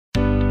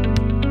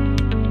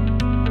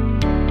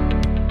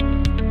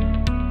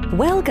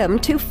Welcome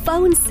to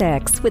Phone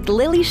Sex with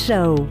Lily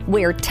Show,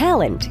 where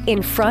talent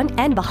in front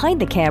and behind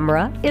the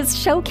camera is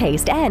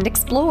showcased and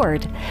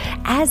explored.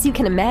 As you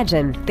can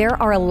imagine, there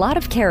are a lot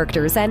of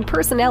characters and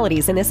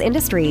personalities in this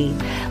industry.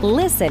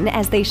 Listen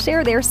as they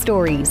share their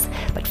stories.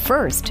 But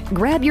first,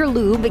 grab your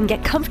lube and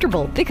get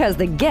comfortable because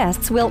the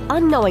guests will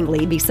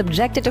unknowingly be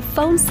subjected to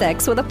phone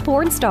sex with a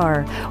porn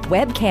star,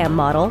 webcam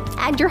model,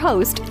 and your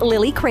host,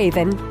 Lily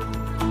Craven.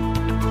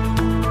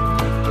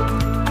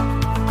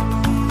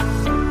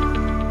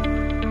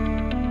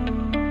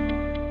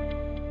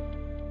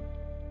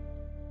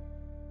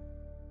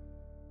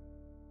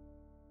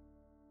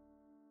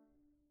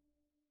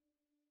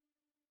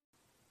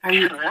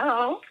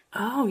 Hello.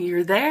 Oh,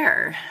 you're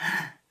there.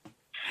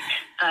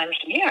 I'm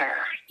here.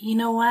 You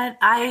know what?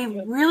 I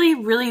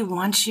really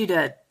want you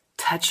to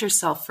touch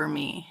yourself for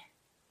me.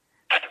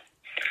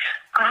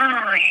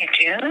 Oh, you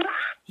do?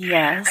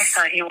 Yes. I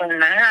thought you were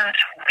not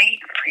waiting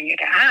for you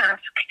to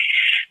ask,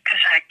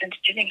 because I've been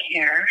sitting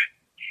here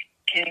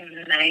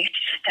getting nice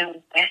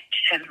and wet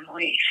and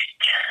moist.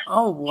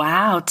 Oh,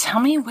 wow. Tell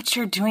me what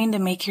you're doing to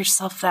make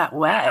yourself that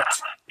wet.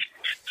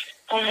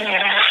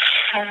 I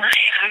have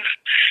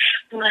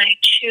my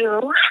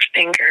 2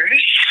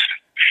 fingers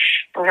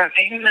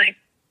rubbing my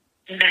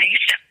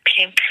nice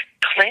pink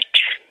clit.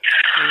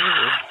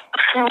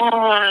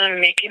 I'm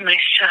making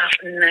myself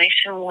nice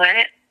and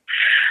wet.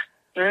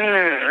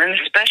 And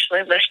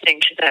especially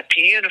listening to that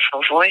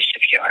beautiful voice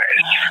of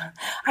yours.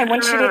 I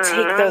want you to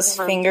take those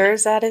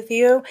fingers out of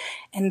you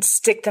and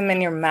stick them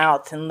in your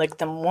mouth and lick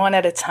them one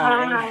at a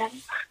time.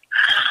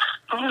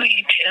 Oh,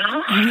 you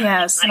do?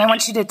 Yes, and I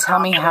want you to tell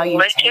me how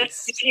you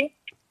taste.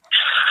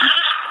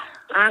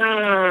 Oh,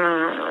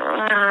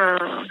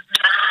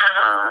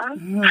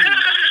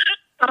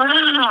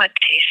 it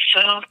tastes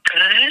so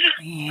good.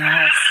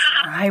 Yes,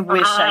 I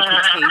wish I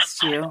could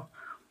taste you.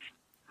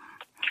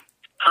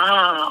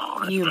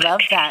 Oh. You love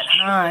that,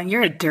 huh?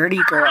 You're a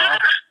dirty girl.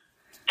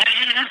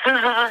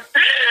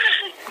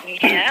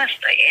 Yes, I am.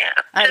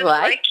 I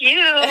like you.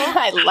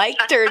 I like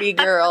dirty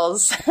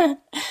girls.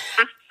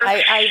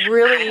 I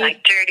really I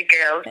like dirty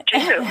girls,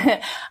 too.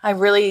 I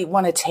really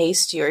want to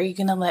taste you. Are you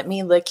going to let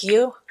me lick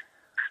you?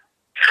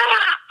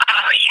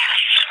 Oh, yes.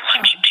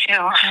 Let me too.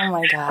 Oh,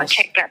 my gosh. I'll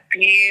take that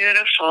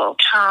beautiful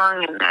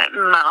tongue and that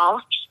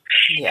mouth.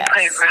 Yes. And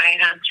put it right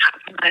on top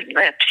of my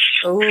lips.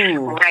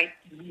 Ooh. Right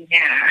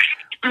there.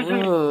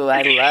 Ooh,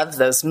 I love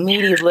those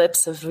meaty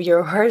lips of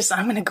yours.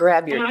 I'm going to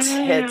grab your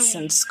tits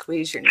and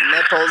squeeze your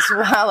nipples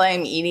while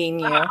I'm eating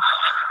you.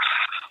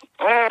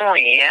 Oh,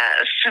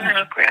 yes. I'm going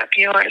to grab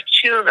yours,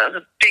 too. Those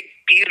are big,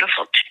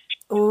 beautiful tits.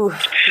 Ooh,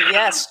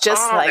 yes,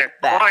 just like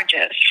that.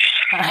 Gorgeous.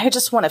 I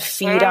just want to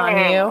feed on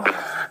you.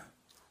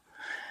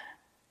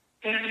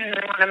 I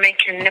want to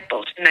make your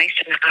nipples nice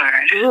and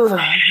hard. Ooh,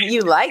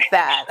 you like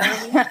that.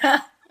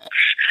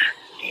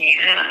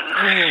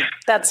 Yeah. Ooh,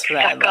 that's what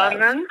I love. On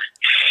them?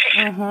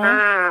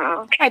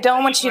 Okay. I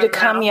don't want you to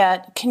come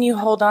yet. Can you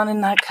hold on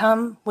and not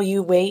come? Will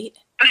you wait?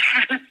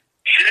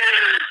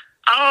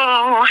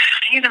 Oh,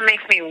 you're going to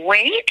make me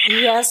wait?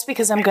 Yes,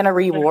 because I'm going to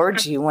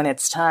reward you when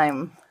it's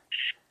time.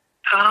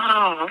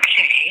 Oh,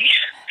 okay.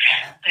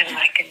 I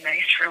like a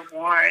nice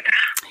reward.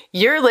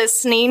 You're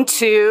listening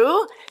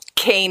to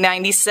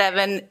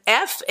K97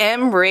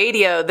 FM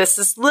Radio. This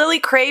is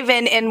Lily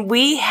Craven, and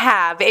we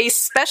have a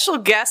special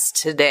guest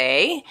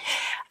today,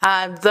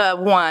 the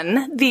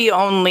one, the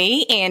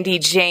only, Andi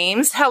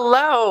James.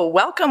 Hello.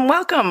 Welcome.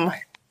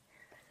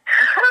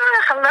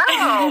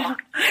 Hello.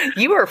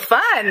 You were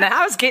fun.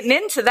 I was getting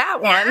into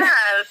that one.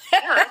 Yes,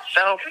 that's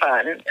so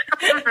fun.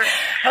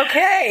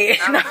 Okay.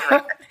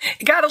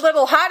 It got a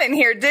little hot in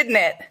here, didn't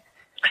it?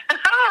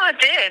 Oh, it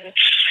did.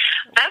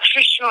 That's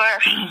for sure.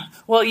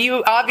 Well,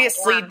 you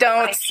obviously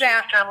don't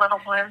sound.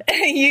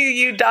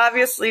 You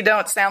obviously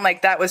don't sound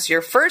like that was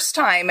your first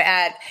time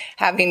at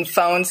having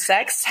phone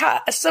sex.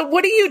 So,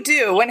 what do you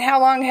do, and how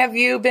long have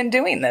you been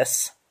doing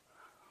this?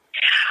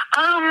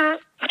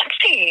 Let's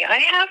see. I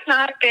have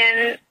not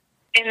been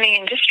in the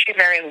industry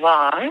very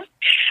long.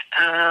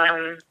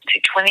 To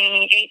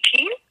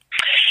 2018.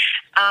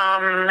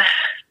 And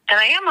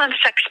I am on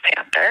Sex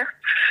Panther.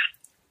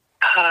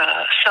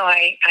 So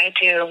I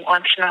do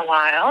once in a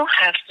while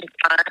have some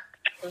fun,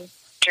 some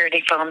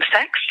dirty phone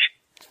sex.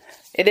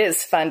 It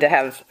is fun to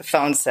have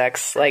phone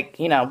sex, like,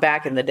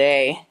 back in the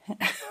day.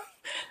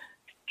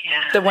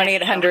 Yeah, the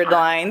 1-800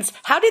 lines.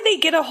 How did they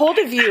get a hold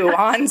of you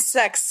on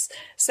Sex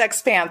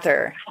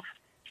Panther?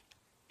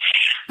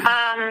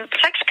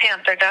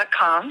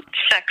 Sexpanther.com.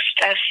 Sex,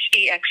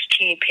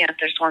 S-E-X-T,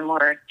 Panther's one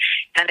word.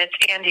 And it's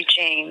Andi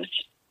James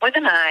with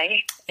an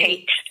I,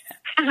 8.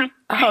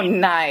 Oh,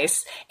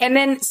 nice. And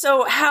then,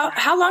 so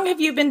how long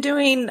have you been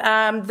doing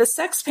the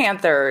Sex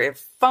Panther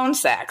phone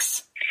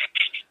sex?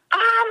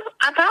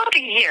 About a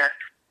year.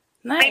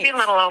 Nice. Maybe a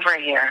little over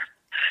a year.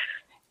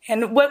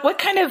 And what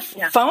kind of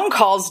phone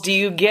calls do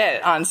you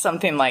get on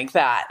something like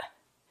that?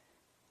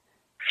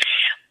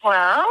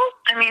 Well,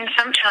 I mean,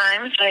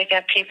 sometimes I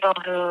get people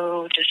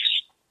who just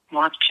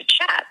want to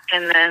chat,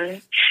 and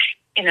then,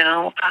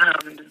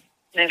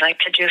 they like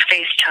to do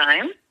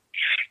FaceTime.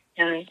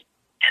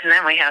 and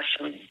then we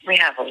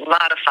have a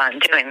lot of fun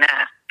doing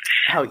that.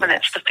 Oh, yes. When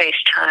it's the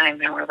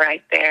FaceTime and we're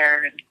right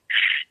there, and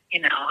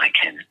I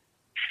can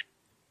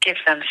give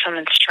them some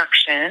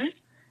instruction,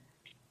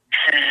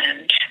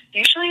 and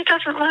usually it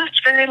doesn't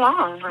last very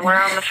long when we're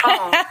on the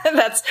phone.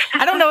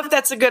 I don't know if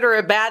that's a good or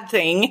a bad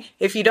thing.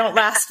 If you don't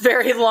last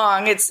very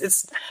long,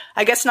 it's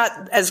I guess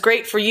not as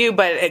great for you,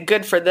 but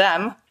good for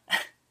them.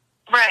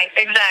 Right,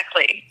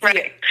 exactly.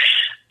 Right.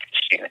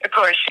 Yeah. Of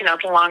course,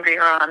 the longer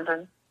you're on,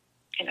 then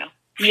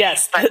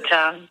Yes.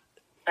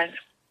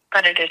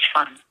 But it is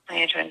fun.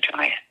 I do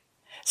enjoy it.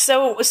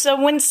 So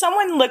when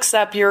someone looks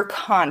up your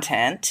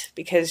content,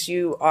 because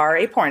you are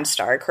a porn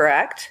star,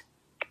 correct?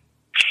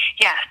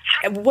 Yes.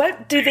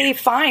 What do they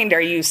find?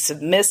 Are you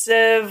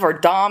submissive or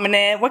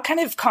dominant? What kind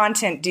of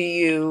content do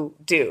you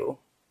do?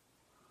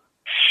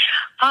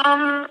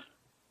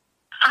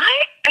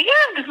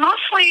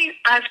 Mostly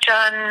I've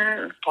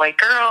done boy,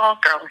 girl,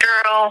 girl,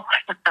 girl.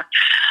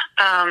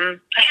 I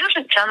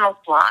haven't done a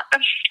lot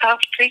of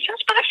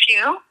threesomes, but a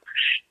few.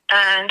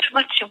 And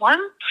let's see,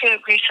 one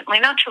recently,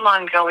 not too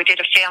long ago, we did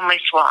a family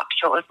swap.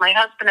 So it was my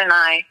husband and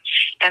I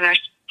and our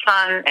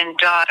son and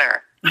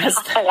daughter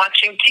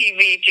watching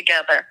TV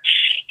together.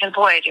 And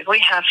boy, did we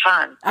have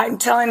fun. I'm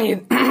telling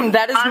you,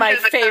 that is my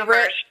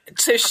favorite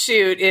to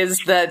shoot, is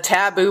the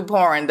taboo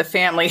porn, the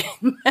family.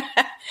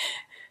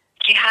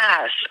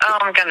 Yes. Oh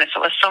my goodness, it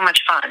was so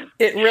much fun.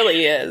 It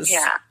really is.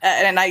 Yeah.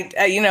 And I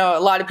a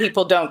lot of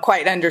people don't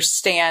quite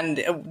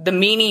understand the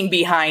meaning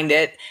behind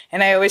it.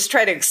 And I always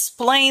try to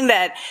explain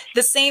that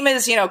the same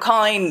as,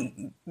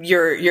 calling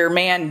your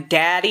man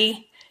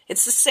daddy.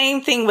 It's the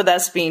same thing with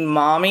us being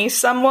mommy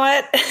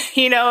somewhat,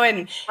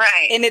 and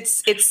right. And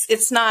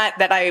it's not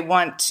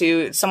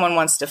that someone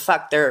wants to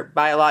fuck their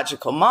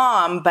biological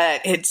mom,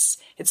 but it's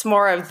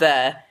more of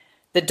the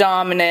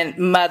dominant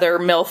mother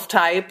MILF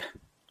type.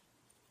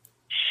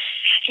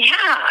 Yeah,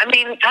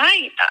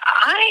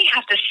 I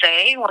have to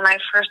say, when I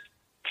first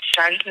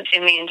started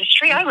in the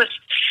industry, I was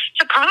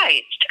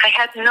surprised. I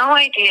had no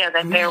idea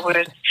that there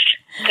was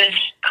this,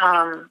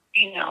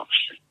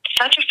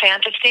 such a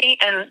fantasy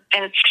and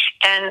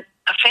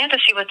a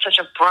fantasy with such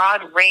a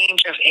broad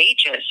range of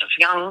ages of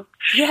young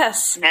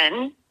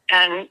men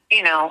and,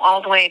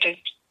 all the way to,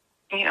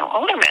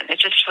 older men. It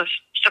just was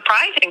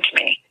surprising to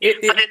me.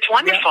 But it's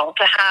wonderful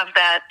to have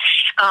that,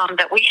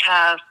 that we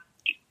have,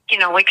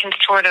 we can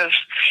sort of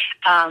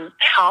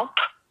help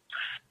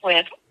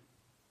with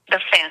the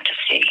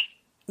fantasy.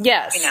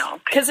 Yes,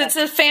 because it's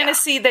a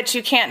fantasy that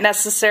you can't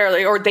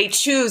necessarily, or they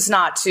choose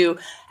not to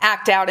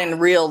act out in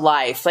real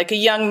life. Like a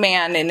young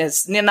man in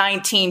his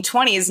 19,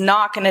 20 is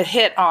not going to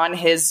hit on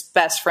his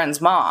best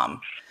friend's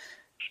mom.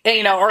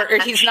 Or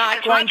he's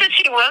not going to. As much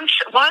as he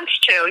wants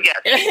to, yes.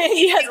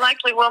 Yes. He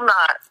likely will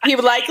not. He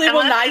likely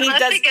will not.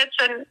 Unless he gets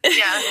an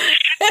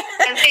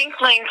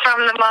inkling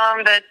from the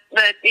mom that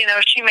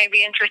she may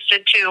be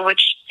interested too,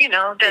 which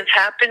does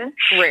happen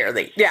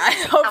rarely. Yeah,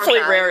 hopefully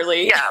sometimes.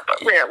 Rarely. Yeah, but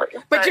rarely.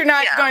 But you're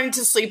not going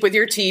to sleep with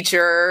your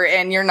teacher,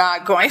 and you're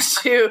not going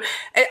to,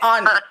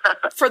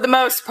 for the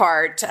most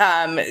part.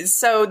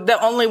 So the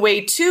only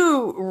way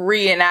to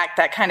reenact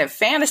that kind of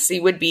fantasy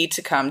would be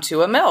to come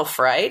to a MILF,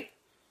 right?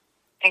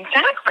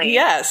 Exactly.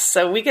 Yes.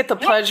 So we get the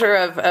pleasure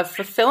of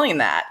fulfilling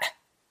that.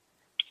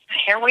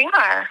 Here we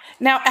are.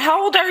 Now,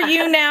 how old are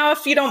you now,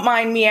 if you don't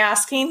mind me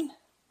asking?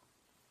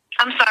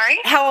 I'm sorry?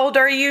 How old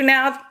are you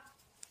now?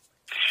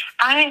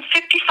 I'm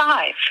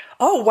 55.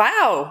 Oh,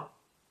 wow.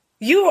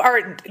 You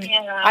are,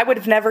 I would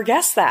have never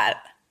guessed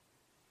that.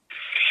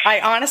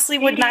 I honestly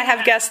would not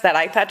have guessed that.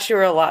 I thought you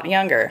were a lot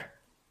younger.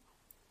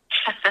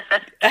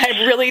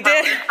 I really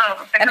did.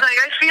 And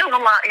I feel a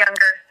lot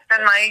younger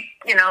than my,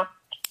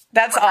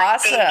 That's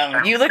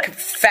awesome. You look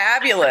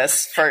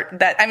fabulous for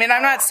that. I'm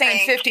not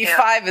saying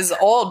 55 is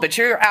old, but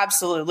you're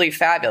absolutely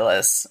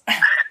fabulous.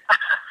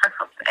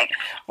 Thanks.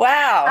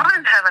 Wow. Well,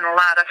 I'm having a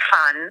lot of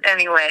fun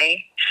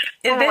anyway.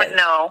 Who would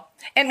know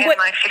in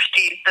my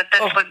 50s that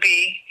this would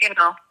be,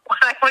 what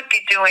I would be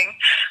doing.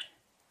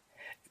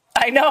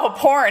 I know,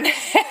 porn.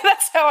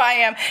 That's how I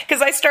am.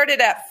 Because I started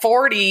at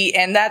 40,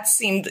 and that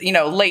seemed,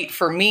 late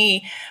for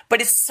me.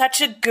 But it's such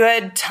a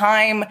good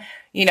time,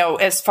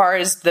 as far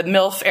as the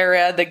MILF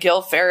era, the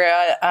GILF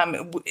era.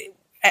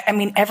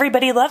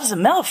 Everybody loves a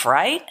MILF,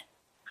 right?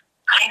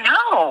 I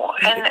know.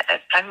 And as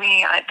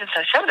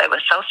I said, I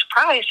was so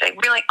surprised. I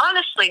really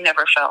honestly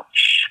never felt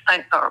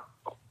or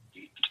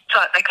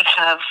thought I could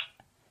have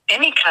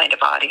any kind of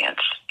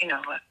audience,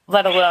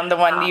 Let alone the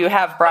one you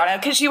have brought in,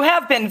 because you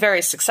have been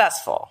very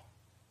successful.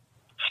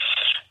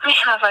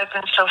 I've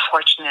been so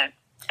fortunate.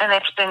 And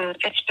it's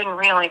been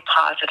really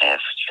positive.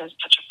 It's been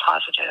such a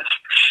positive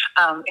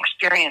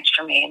experience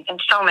for me in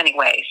so many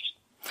ways.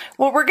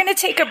 Well, we're going to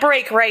take a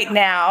break right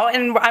now,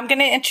 and I'm going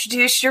to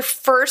introduce your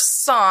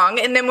first song.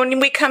 And then when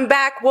we come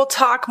back, we'll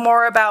talk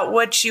more about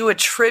what you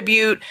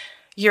attribute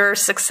your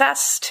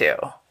success to.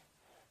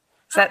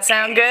 Does that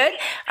sound good?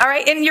 All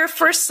right. And your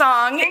first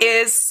song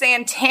is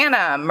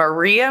Santana,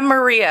 Maria,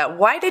 Maria.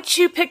 Why did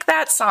you pick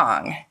that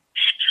song?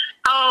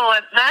 Oh,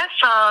 that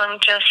song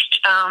just...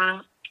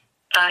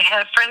 I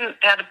had a friend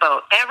that had a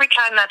boat. Every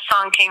time that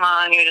song came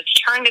on, you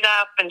just turned it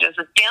up and just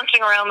was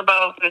dancing around the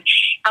boat and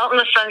out in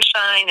the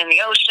sunshine and the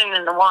ocean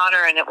and the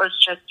water. And it was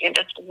just, I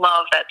just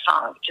love that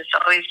song. Just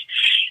always,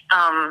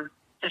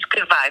 it's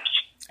good vibes.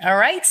 All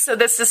right, so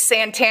this is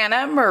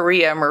Santana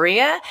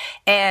Maria,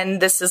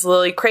 and this is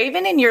Lily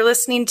Craven, and you're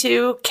listening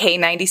to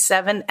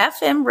K97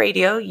 FM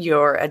Radio,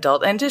 your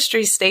adult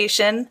industry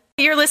station.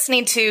 You're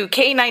listening to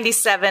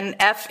K97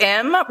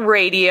 FM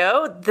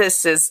Radio.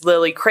 This is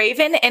Lily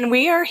Craven, and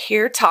we are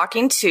here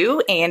talking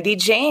to Andi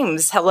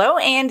James. Hello,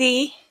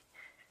 Andi.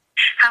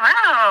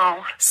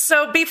 Hello.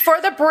 So before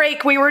the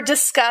break, we were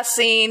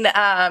discussing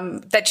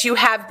that you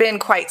have been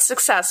quite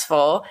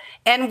successful,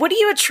 and what do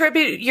you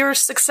attribute your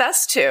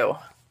success to?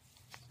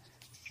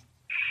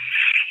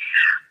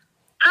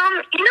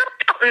 I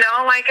don't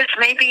know. I guess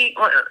maybe,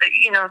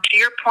 to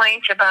your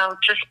point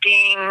about just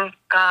being,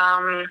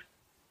 the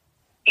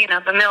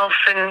MILF,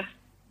 and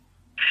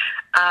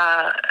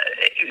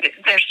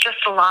there's just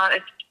a lot.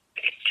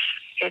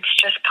 It's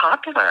just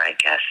popular, I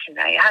guess. And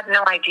I had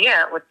no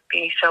idea it would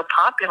be so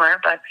popular,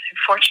 but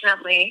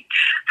fortunately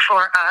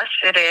for us,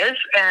 it is.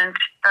 And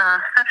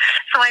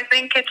so I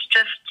think it's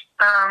just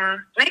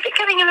maybe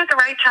getting in at the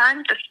right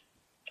time, just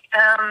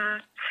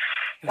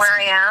where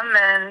I am,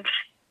 and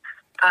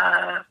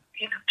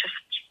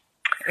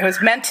it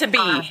was meant to be.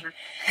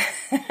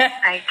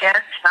 I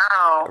guess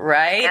so.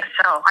 Right? I guess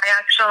so. I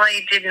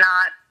actually did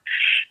not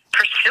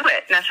pursue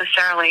it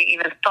necessarily,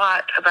 even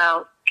thought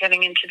about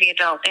getting into the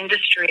adult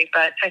industry,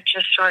 but it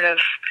just sort of,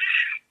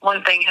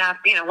 one thing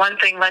happened, one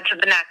thing led to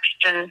the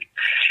next, and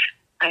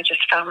I just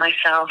found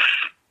myself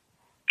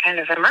kind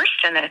of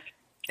immersed in it.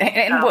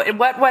 And so,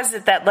 what was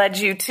it that led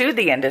you to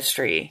the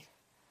industry?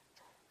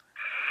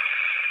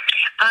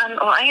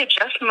 Well, I had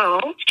just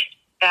moved,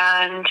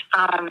 and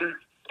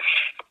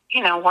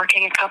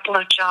working a couple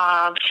of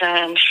jobs,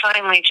 and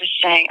finally just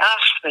saying,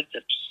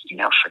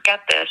 forget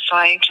this. So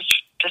I just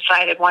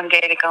decided one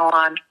day to go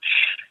on,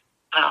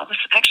 it was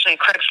actually a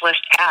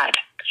Craigslist ad,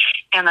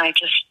 and I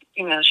just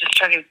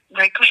started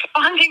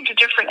responding to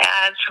different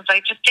ads because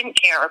I just didn't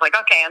care. I was like,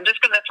 okay, I'm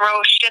just going to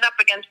throw shit up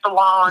against the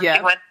wall and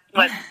see what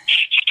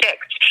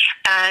sticks.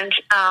 And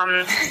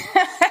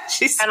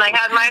and I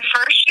had my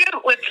first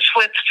shoot with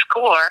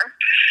Score,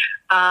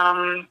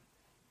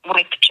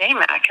 with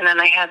JMac, and then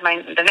I had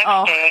the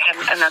next day I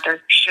had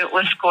another shoot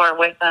with Score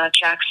with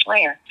Jack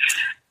Slayer.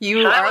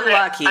 You are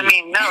lucky. I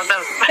mean, no,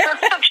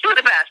 two of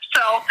the best.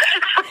 So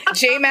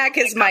JMac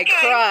is my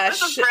crush.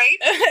 This is great.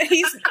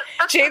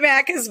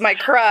 JMac is my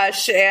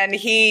crush, and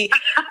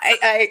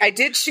I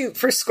did shoot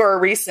for Score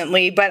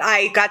recently, but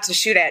I got to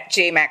shoot at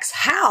JMac's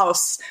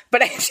house,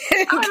 but I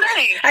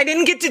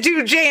didn't get to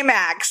do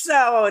JMac,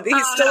 so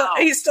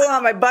he's still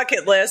on my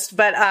bucket list.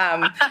 But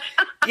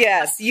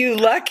yes, you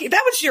lucky.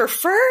 That was your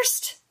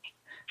first?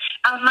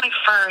 That was my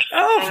first.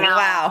 Oh,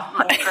 wow.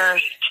 My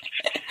first.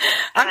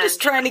 I'm just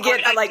trying to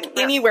get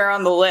anywhere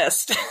on the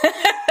list.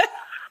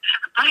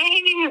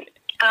 I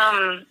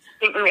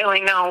didn't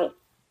really know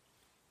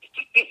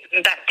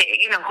that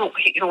day, who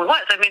he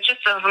was. I mean,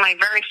 just was my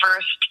very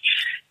first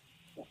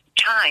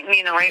time,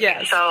 right?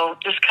 Yes. So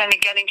just kind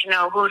of getting to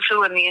know who's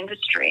who in the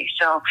industry.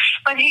 So,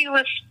 but he's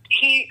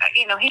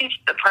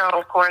the pro,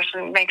 of course,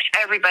 and makes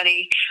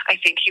everybody I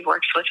think he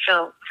works with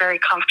feel very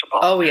comfortable.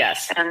 Oh,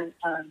 yes. And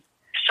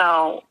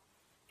so.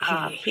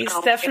 He's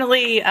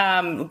definitely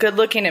good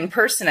looking in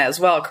person as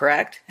well,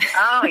 correct?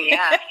 Oh,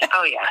 yeah.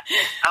 Oh,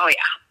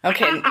 yeah.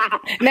 Okay.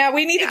 Now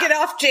we need to get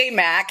off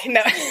JMac.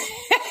 No.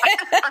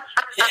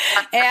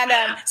 And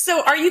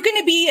so are you going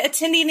to be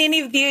attending any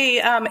of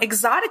the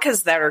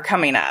Exoticas that are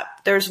coming up?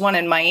 There's one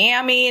in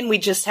Miami, and we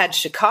just had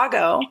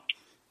Chicago.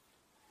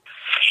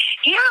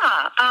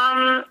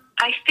 Yeah.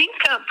 I think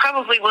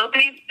probably will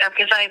be,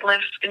 because I live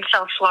in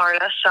South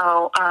Florida,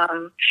 so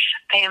I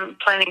am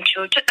planning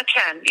to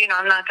attend.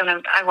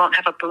 I won't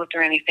have a booth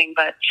or anything,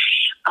 but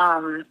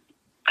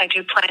I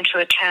do plan to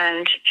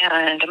attend,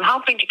 and I'm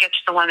hoping to get to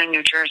the one in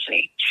New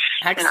Jersey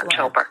in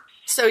October.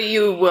 So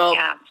you will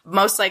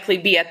most likely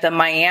be at the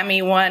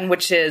Miami one,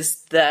 which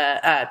is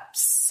the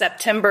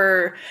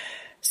September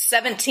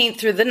 17th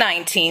through the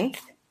 19th,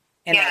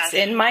 and that's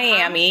in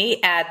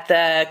Miami at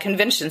the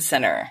Convention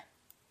Center.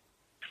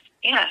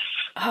 Yes.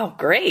 Oh,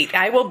 great.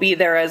 I will be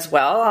there as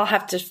well. I'll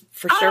have to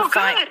for sure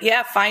find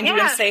you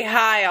and say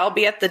hi. I'll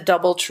be at the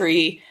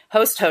Doubletree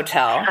Host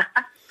Hotel.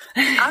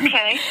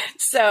 Okay.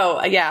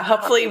 So,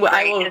 hopefully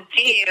I will to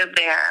see you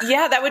there.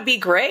 Yeah, that would be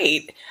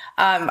great.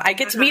 I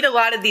get to meet a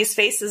lot of these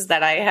faces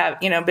that I have,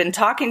 been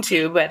talking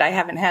to, but I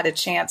haven't had a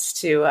chance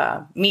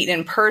to meet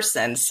in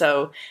person.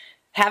 So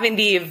having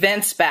the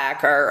events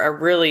back are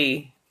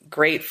really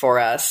great for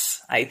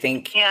us, I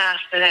think. Yes,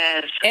 it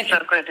is. It's so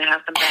good to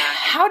have them back.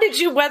 How did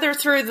you weather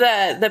through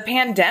the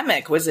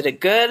pandemic? Was it a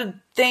good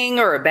thing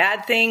or a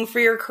bad thing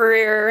for your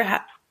career?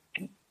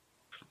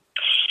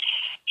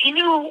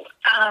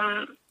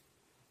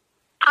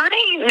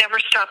 I never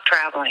stopped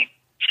traveling.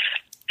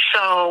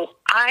 So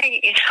I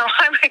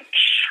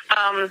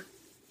would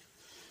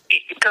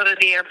go to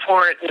the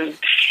airport and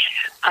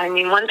I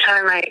mean, one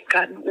time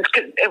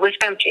it was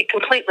empty,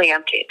 completely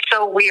empty. It's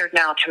so weird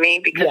now to me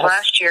because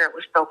last year it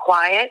was so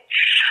quiet.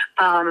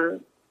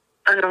 On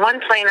the one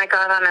plane I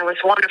got on, I was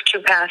one of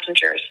two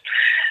passengers.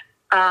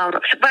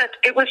 But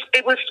it was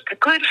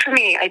good for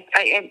me.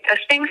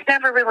 Things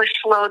never really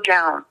slowed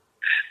down.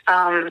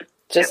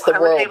 Just the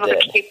world I was able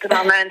to keep the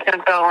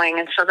momentum going,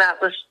 and so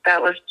that was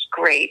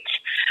great.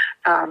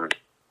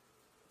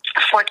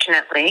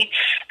 Fortunately,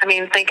 I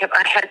mean, think if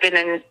I had been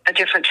in a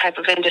different type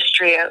of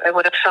industry, I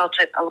would have felt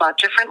it a lot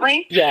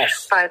differently.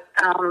 Yes, but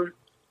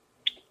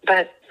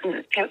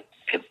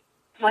it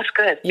was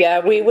good. Yeah,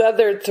 we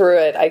weathered through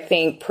it, I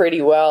think,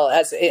 pretty well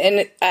as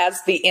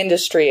the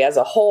industry as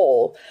a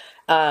whole.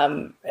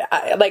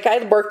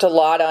 I worked a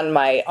lot on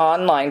my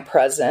online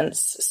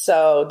presence,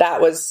 so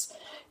that was,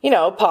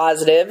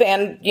 positive.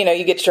 And,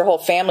 you get your whole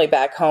family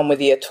back home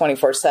with you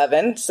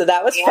 24/7. So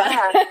that was fun.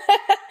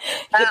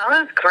 That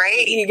was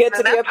great. You get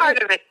to be a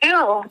part of it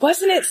too.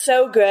 Wasn't it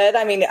so good?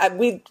 I mean,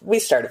 we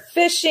started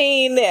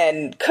fishing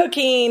and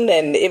cooking,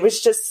 and it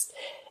was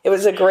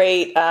a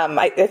great,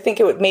 I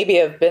think it would maybe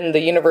have been the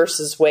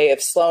universe's way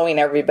of slowing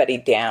everybody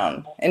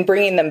down and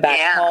bringing them back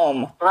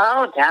home.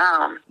 Slow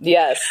down.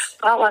 Yes.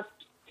 Well,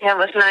 it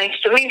was nice.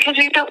 I mean, because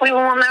we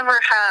will never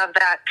have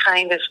that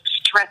kind of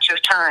stretch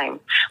of time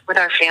with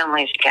our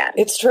families again.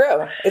 It's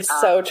true. It's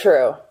so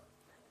true.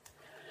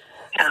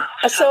 Yeah,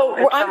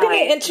 so I'm going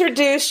to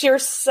introduce your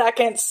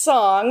second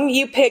song.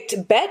 You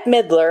picked Bette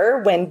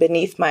Midler, When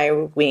Beneath My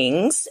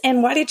Wings.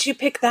 And why did you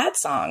pick that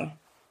song?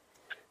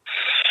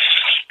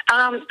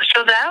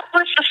 So that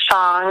was the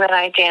song that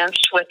I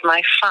danced with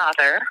my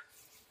father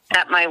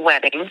at my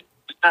wedding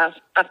a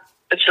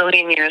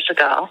bazillion years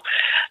ago.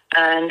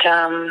 And,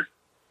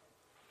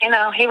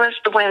 he was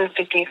the wind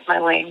beneath my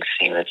wings.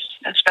 He was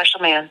a special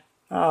man.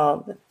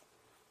 Oh,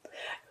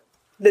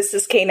 this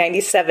is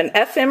K97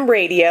 FM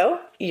radio.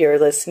 You're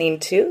listening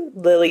to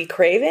Lily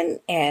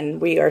Craven,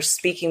 and we are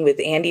speaking with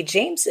Andi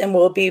James, and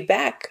we'll be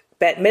back.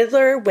 Bette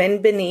Midler,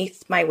 Wind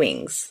Beneath My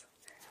Wings.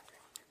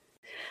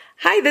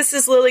 Hi, this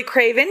is Lily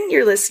Craven.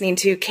 You're listening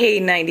to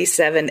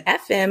K97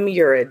 FM,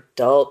 your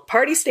adult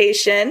party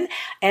station,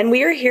 and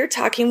we are here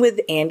talking with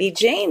Andi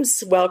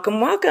James. Welcome,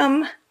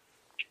 welcome.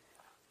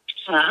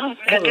 Wow,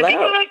 good to be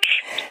back.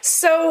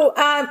 So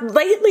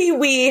lately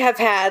we have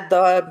had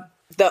the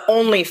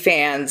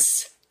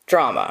OnlyFans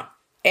drama.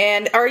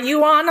 And are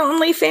you on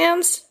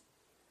OnlyFans?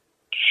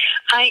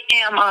 I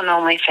am on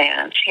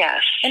OnlyFans,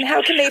 yes. And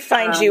how can they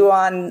find you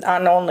on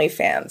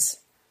OnlyFans?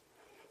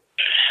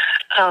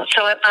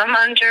 So I'm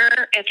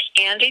under, it's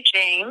Andi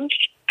James,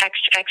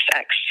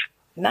 XXX.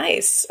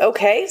 Nice.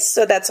 Okay,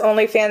 so that's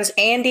OnlyFans,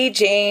 Andi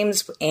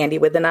James, Andi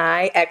with an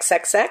I,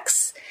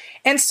 XXX.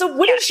 And so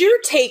what is your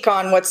take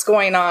on what's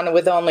going on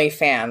with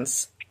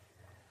OnlyFans?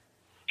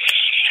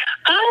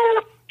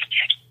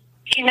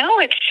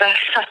 It's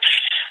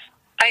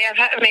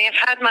I may have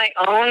had my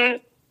own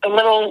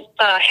little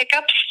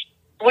hiccups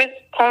with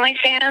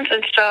OnlyFans,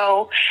 and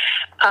so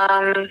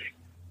I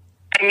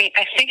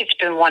think it's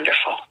been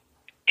wonderful.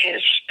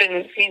 It's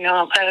been,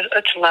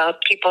 it's allowed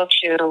people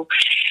to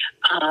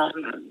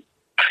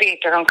create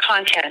their own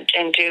content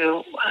and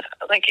do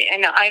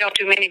I don't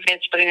do mini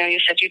vids, but I know you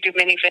said you do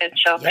mini vids,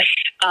 so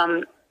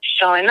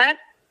so in that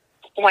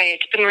way,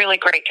 it's been really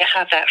great to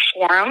have that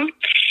forum.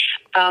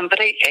 But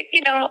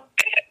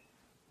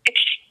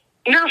it's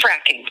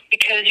nerve-wracking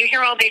because you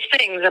hear all these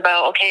things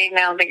about,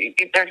 now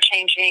they're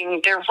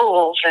changing their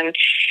rules. And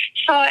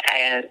so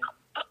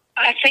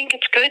I think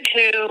it's good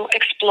to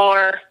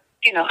explore,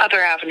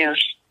 other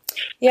avenues.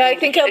 Yeah, I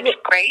think it's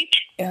great.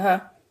 Uh-huh.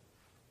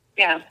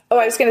 Yeah. Oh,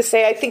 I was going to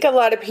say, I think a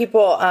lot of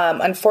people,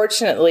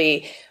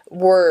 unfortunately,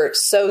 were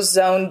so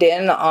zoned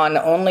in on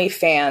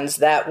OnlyFans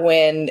that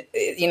when,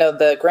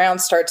 the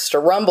ground starts to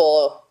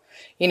rumble,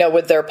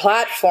 with their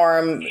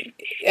platform,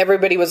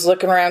 everybody was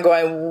looking around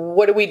going,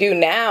 what do we do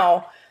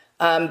now?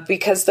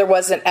 Because there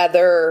wasn't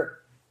other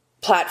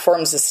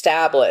platforms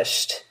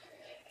established.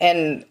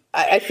 And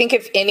I think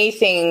if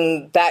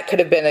anything, that could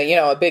have been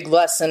a big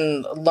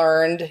lesson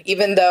learned,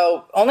 even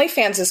though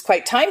OnlyFans is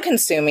quite time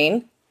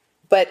consuming,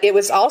 but it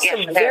was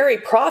also very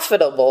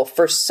profitable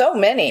for so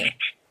many.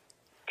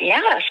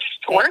 Yes,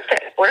 worth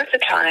the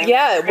time.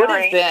 Yeah, it would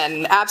have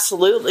been,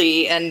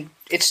 absolutely. And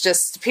it's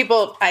just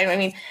people,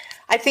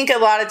 I think a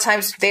lot of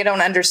times they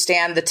don't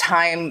understand the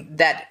time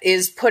that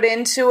is put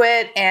into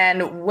it.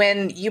 And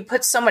when you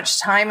put so much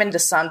time into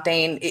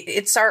something,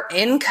 it's our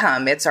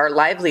income, it's our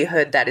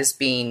livelihood that is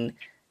being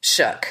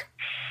shook.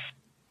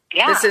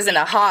 Yeah. This isn't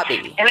a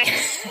hobby. And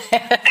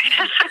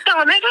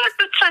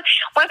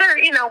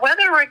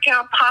whether we're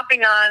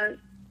popping on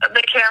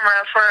the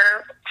camera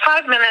for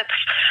 5 minutes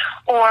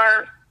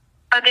or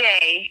a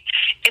day,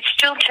 it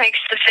still takes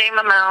the same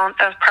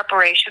amount of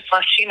preparation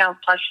plus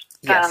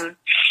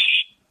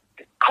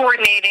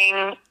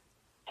coordinating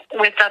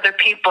with other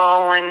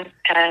people and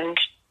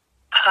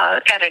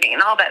editing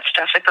and all that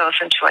stuff that goes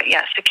into it.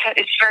 Yes,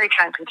 it's very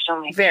time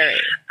consuming. Very.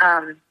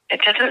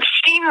 It doesn't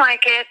seem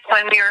like it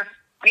when you're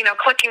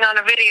clicking on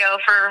a video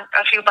for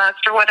a few bucks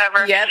or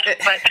whatever. Yep.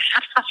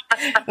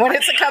 But when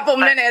it's a couple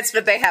minutes,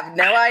 but they have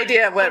no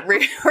idea what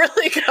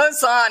really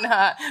goes on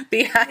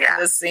behind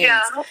the scenes.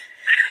 Yeah.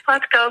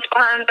 What goes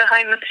on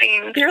behind the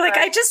scenes. You're like,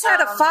 I just had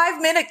a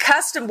 5-minute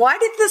custom. Why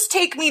did this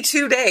take me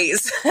 2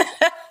 days?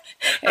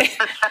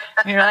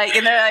 You're like,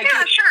 and they're like,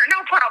 yeah, sure,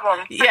 no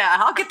problem. Yeah,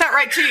 I'll get that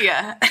right to you.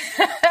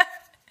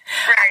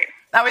 Right.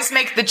 I always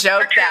make the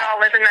joke that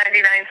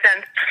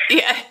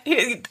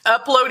 $2.99.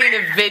 Uploading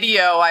a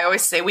video, I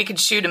always say we could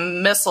shoot a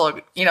missile,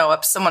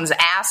 up someone's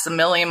ass a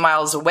million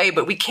miles away,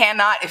 but we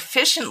cannot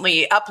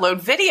efficiently upload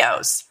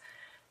videos.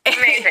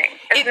 Amazing,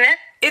 isn't it?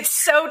 It's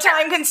so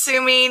time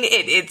consuming.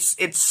 It's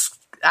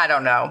I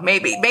don't know.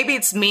 Maybe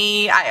it's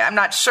me. I'm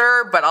not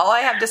sure, but all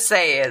I have to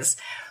say is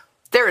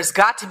there has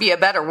got to be a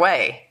better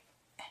way.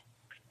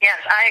 Yes,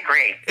 I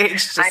agree.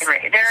 I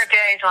agree. There are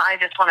days when I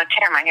just want to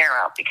tear my hair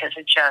out because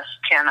it just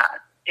cannot.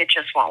 It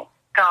just won't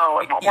go.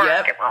 It won't work.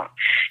 Yep. It won't.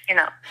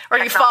 Or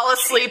you fall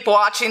asleep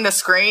watching the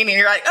screen and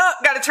you're like, oh,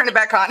 got to turn it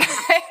back on,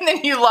 and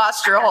then you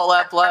lost your whole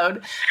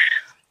upload.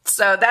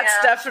 So that's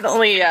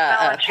definitely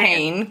a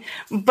pain.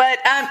 But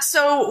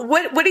so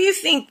what do you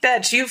think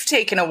that you've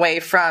taken away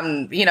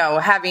from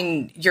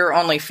having your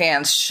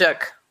OnlyFans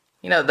shook?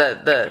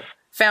 The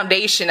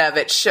foundation of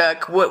it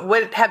shook.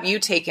 What have you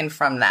taken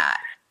from that?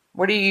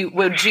 What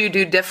would you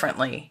do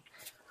differently?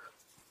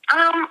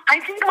 I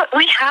think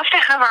we have to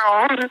have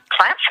our own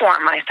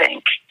platform. I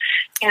think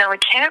we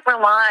can't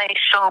rely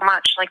so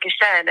much, like you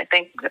said. I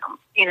think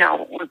we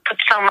put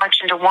so much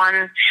into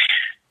one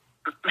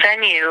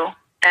venue.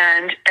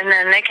 And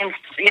then they can,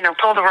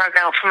 pull the rug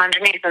out from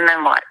underneath, and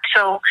then what?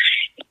 So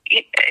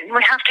we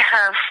have to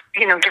have,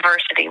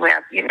 diversity. We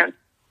have,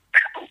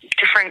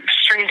 different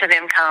streams of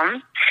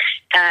income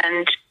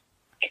and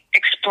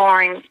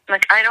exploring.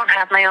 Like, I don't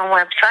have my own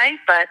website,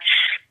 but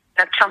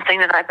that's something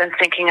that I've been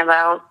thinking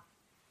about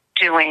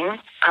doing,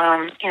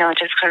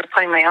 just kind of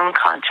putting my own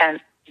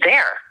content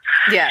there.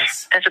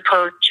 Yes. As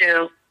opposed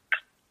to,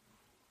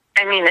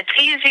 it's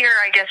easier,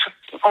 I guess,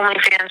 with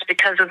OnlyFans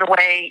because of the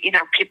way,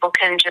 people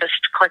can just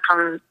click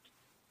on,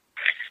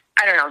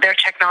 I don't know, their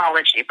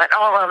technology. But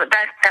all of it,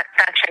 that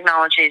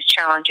technology is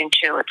challenging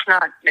too. It's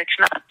not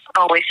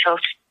always so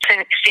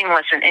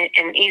seamless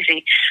and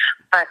easy.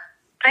 But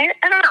I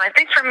don't know. I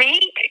think for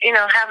me,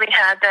 having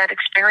had that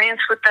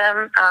experience with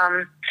them,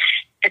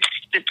 it's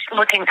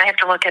looking. I have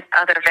to look at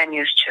other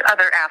venues too,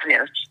 other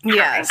avenues for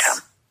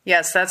income.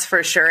 Yes, that's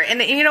for sure. And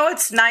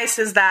what's nice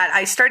is that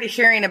I started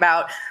hearing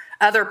about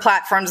other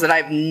platforms that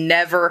I've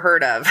never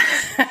heard of.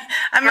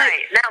 I'm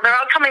right. Now they're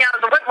all coming out of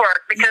the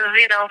woodwork because,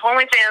 if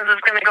OnlyFans is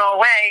going to go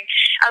away,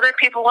 other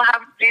people will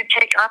have to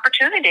take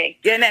opportunity.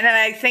 And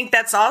I think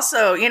that's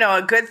also,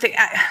 a good thing.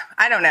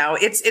 I don't know.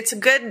 It's a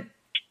good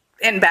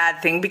and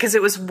bad thing because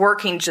it was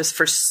working just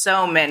for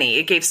so many.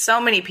 It gave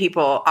so many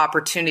people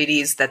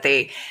opportunities that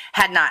they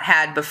had not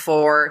had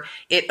before.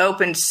 It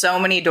opened so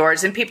many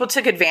doors and people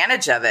took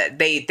advantage of it.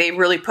 They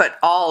really put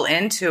all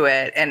into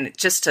it, and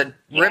just to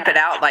rip it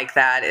out like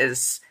that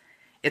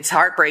it's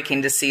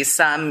heartbreaking to see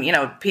some,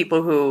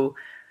 people who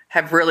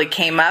have really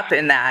came up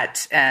in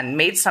that and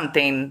made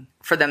something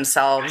for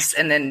themselves,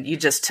 and then you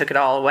just took it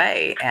all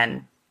away.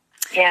 And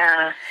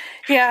yeah,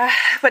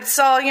 but it's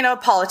all,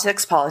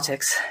 politics.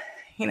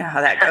 You know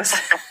how that goes.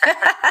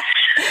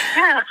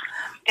 Yeah,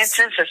 it's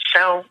just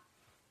so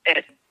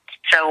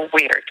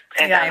weird.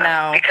 I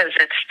know. Because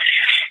it's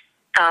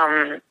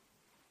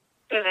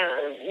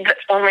the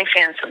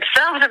OnlyFans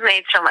themselves have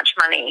made so much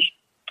money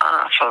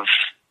off of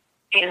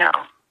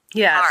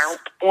our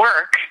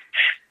work,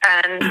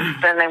 and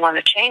then they want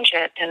to change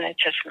it, and it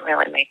doesn't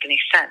really make any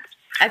sense.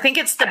 I think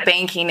it's the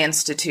banking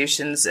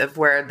institutions of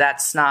where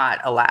that's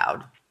not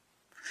allowed.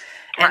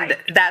 And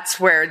that's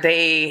where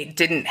they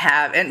didn't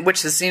have, and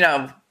which is,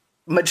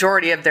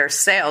 majority of their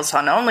sales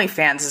on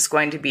OnlyFans is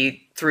going to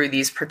be through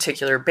these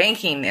particular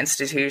banking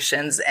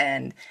institutions.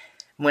 And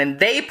when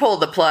they pull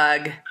the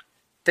plug,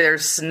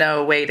 there's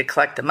no way to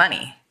collect the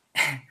money.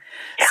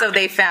 So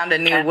they found a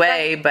new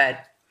way,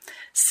 but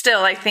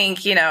still, I think,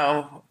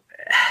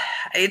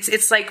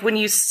 it's like when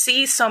you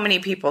see so many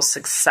people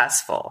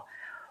successful,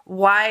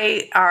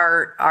 why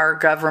our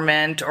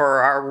government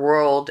or our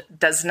world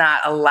does not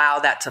allow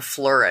that to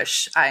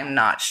flourish. I'm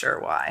not sure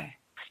why.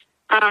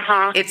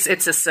 Uh-huh. It's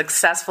a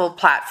successful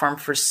platform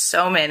for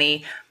so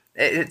many.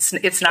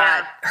 It's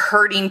not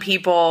hurting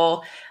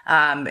people.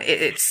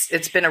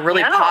 It's been a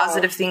really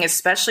positive thing,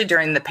 especially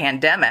during the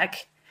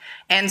pandemic.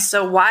 And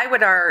so why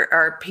would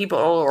our people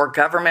or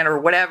government or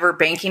whatever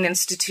banking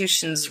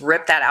institutions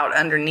rip that out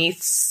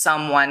underneath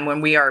someone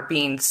when we are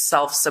being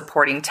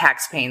self-supporting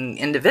tax-paying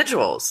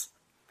individuals?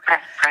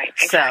 Right,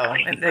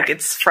 exactly. So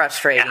it's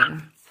frustrating. Yeah.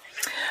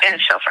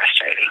 It's so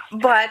frustrating.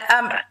 But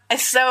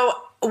so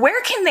where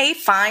can they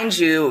find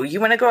you? You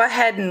want to go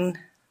ahead and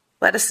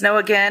let us know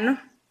again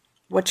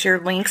what your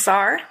links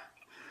are?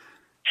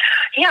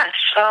 Yes.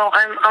 So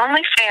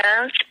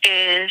OnlyFans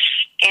is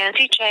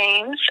Andi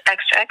James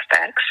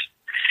XXX.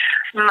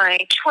 My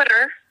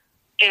Twitter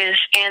is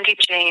Andi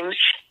James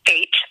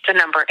 8, the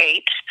number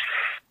 8.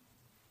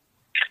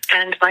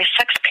 And my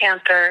Sex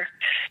Panther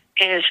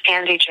is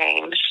Andi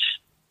James,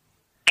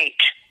 8.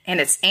 And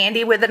it's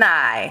Andi with an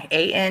I,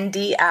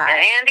 A-N-D-I.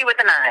 Andi with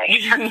an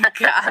I.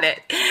 Got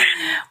it.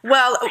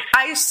 Well,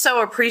 I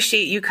so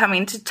appreciate you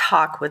coming to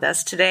talk with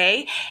us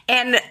today.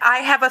 And I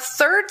have a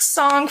third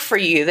song for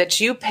you that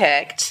you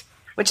picked,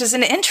 which is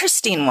an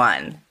interesting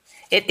one.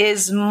 It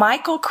is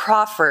Michael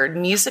Crawford,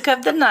 Music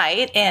of the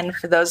Night. And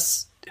for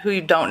those who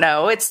don't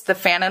know, it's the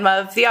Phantom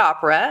of the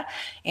Opera,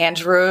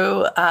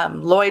 Andrew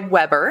Lloyd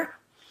Webber.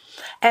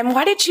 And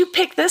why did you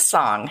pick this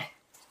song?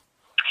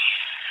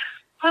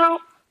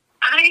 Well,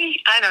 I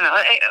don't know.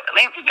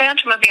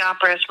 Phantom of the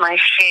Opera is my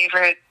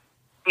favorite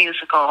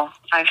musical.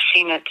 I've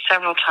seen it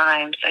several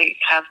times. I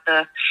have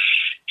the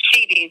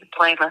CD, the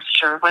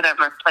playlist, or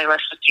whatever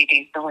playlist of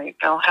CDs. They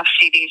don't have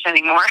CDs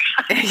anymore.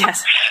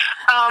 Yes,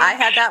 I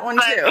had that one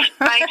too.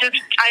 I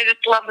just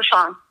love the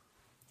song.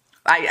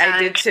 I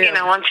did too.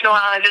 Once in a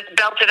while I just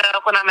belt it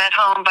up when I'm at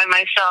home by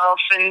myself,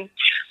 and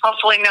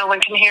hopefully no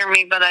one can hear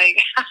me, but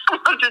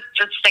I'll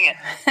just sing it.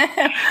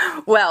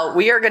 Well,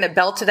 we are going to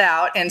belt it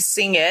out and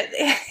sing it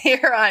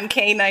here on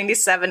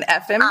K97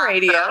 FM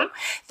radio.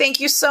 Thank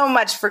you so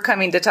much for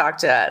coming to talk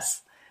to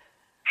us.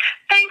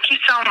 Thank you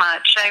so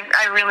much.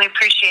 I really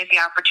appreciate the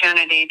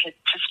opportunity to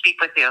speak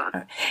with you.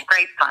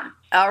 Great fun.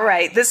 All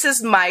right. This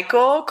is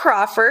Michael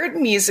Crawford,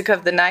 Music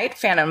of the Night,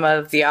 Phantom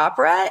of the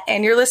Opera,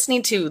 and you're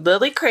listening to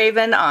Lily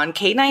Craven on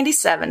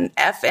K97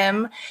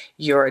 FM,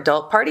 your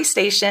adult party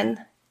station.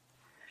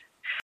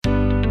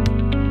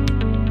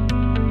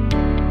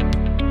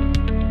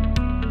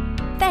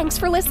 Thanks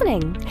for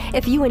listening.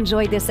 If you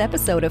enjoyed this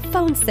episode of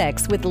Phone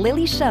Sex with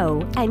Lily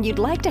Show and you'd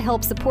like to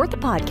help support the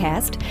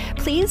podcast,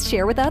 please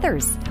share with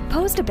others,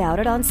 post about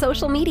it on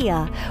social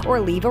media, or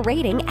leave a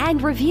rating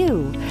and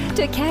review.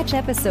 To catch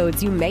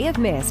episodes you may have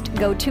missed,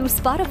 go to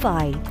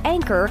Spotify,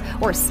 Anchor,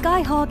 or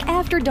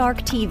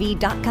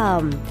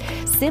SkyhawkAfterDarkTV.com.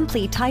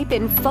 Simply type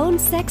in Phone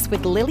Sex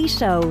with Lily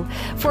Show.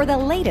 For the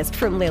latest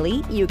from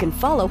Lily, you can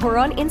follow her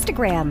on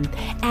Instagram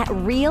at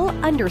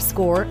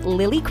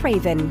 @real_Lily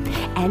Craven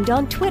and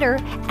on Twitter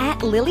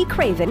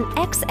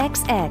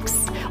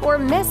 @LilyCravenXXX, or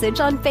message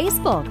on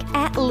Facebook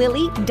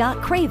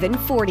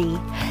 @Lily.Craven40.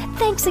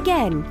 Thanks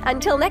again.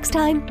 Until next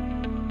time.